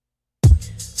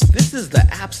This is the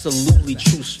absolutely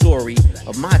true story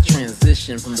of my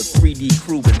transition from the 3D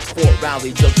crew in Fort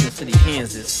Riley, Junction City,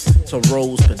 Kansas to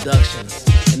Rose Productions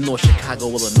in North Chicago,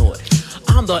 Illinois.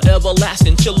 I'm the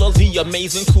everlasting chiller, the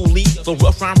amazing Coolie. The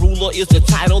rough rhyme ruler is the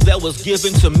title that was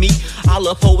given to me. I'll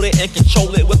uphold it and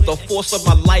control it with the force of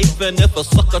my life. And if a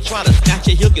sucker try to snatch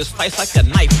it, he'll get sliced like a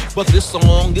knife. But this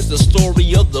song is the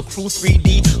story of the crew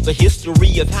 3D, the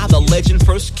history of how the legend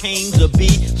first came to be.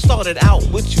 Started out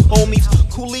with two homies,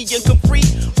 Coolie and Capri.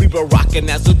 We were rocking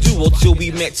as a duo till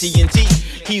we met TNT.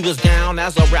 He was down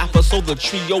as a rapper, so the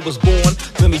trio was born.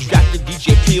 Then we drafted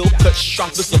DJ Peel, cut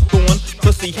sharp as a thorn.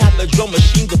 Plus he had the drum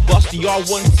machine, the bust, the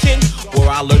R110, where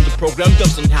I learned to program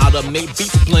dubs and how to make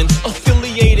beats blend.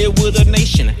 Affiliated with a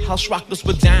nation, house rockers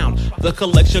were down. The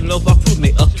collection of our crew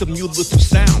made a cumulative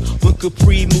sound. When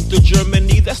Capri moved to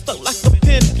Germany, that stuck like a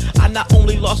pin. I not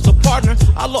only lost a partner,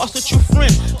 I lost a true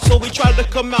friend. So we tried to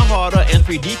come out harder, and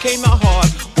 3D came out hard.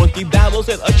 Won 3 battles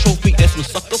and a trophy, and some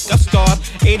suckers got scarred.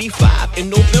 85 in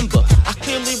November, I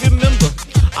clearly remember.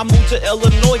 I moved to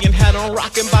Illinois and had on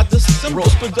rockin' by December.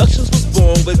 Rose Productions was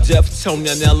born with Deftone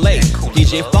in LA.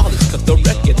 DJ Flawless cut the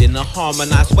record in a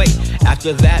harmonized way.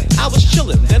 After that, I was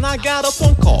chillin', then I got a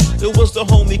phone call. It was the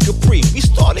homie Capri. We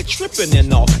started trippin'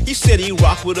 and all. He said he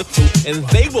rocked with a crew, and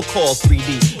they were called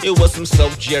 3D. It was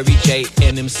himself, Jerry J,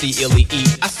 and MC Illy E.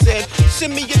 I said,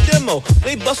 send me your demo.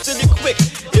 They busted it quick.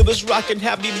 It was rockin',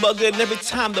 happy buggin' every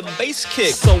time the bass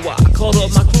kicked. So I called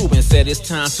up my crew and said it's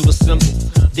time to assemble.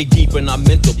 Dig deep in our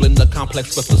mental, blend the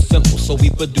complex with the simple. So we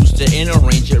produced it and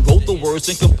arranged it, wrote the words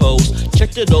and composed.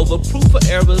 Checked it over, proof for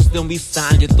errors, then we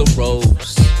signed it to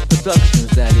Rose Productions,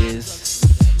 that is.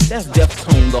 That's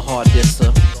Deftone, the hard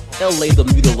disser, LA the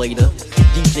mutilator,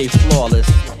 DJ Flawless,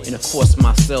 and of course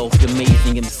myself, the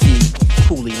amazing MC,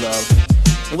 Coolie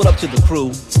Love. And what up to the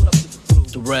crew?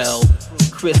 Darrell,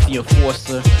 Chris the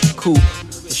Enforcer, Coop,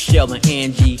 Michelle and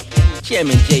Angie,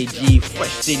 Chairman JG,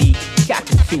 Fresh City,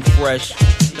 Captain Too Fresh,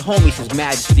 the homies His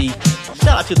Majesty.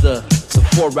 Shout out to the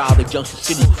Fort Riley Junction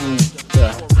City crew,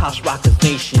 the House Rockers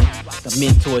Nation, the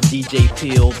mentor DJ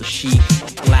Peel, the Sheep,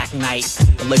 Black Knight,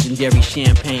 the legendary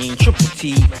Champagne, Triple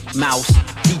T, Mouse,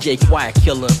 DJ Quiet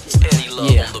Killer, Eddie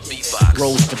Love on the beatbox,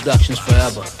 Rose Productions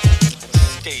forever.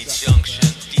 Stage Junction,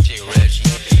 DJ Reggie.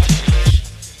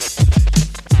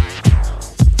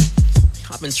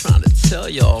 I've been trying to tell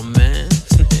y'all, man.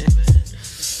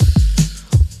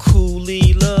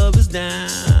 Coolie Love is down.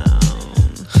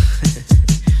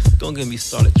 Don't get me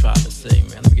started trying to sing,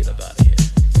 man. Let me get about it.